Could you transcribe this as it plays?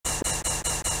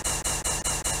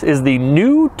This is the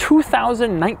new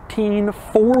 2019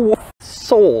 ForoF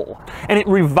Soul, and it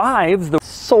revives the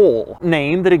Soul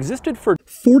name that existed for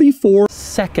 44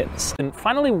 seconds and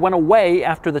finally went away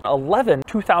after the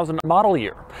 2000 model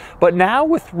year. But now,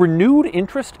 with renewed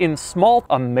interest in small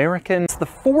Americans, the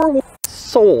ForoF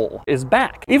Soul is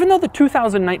back. Even though the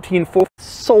 2019 ForoF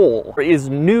Soul is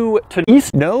new to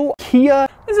East, no Kia,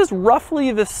 this is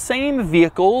roughly the same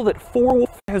vehicle that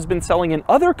ForoF has been selling in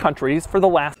other countries for the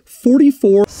last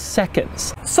 44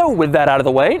 seconds. So with that out of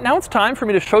the way, now it's time for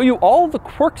me to show you all the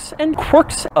quirks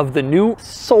of the new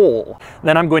Soul.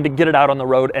 Then I'm going to get it out on the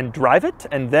road and drive it,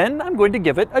 and then I'm going to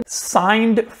give it a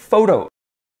signed photo.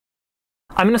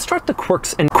 I'm going to start the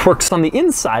quirks on the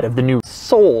inside of the new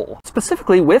Soul,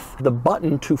 specifically with the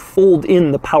button to fold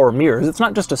in the power mirrors. It's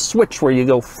not just a switch where you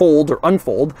go fold or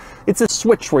unfold, it's a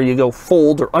switch where you go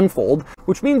fold or unfold,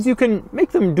 which means you can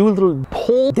make them do a little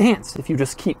pole dance if you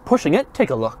just keep pushing it. Take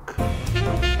a look.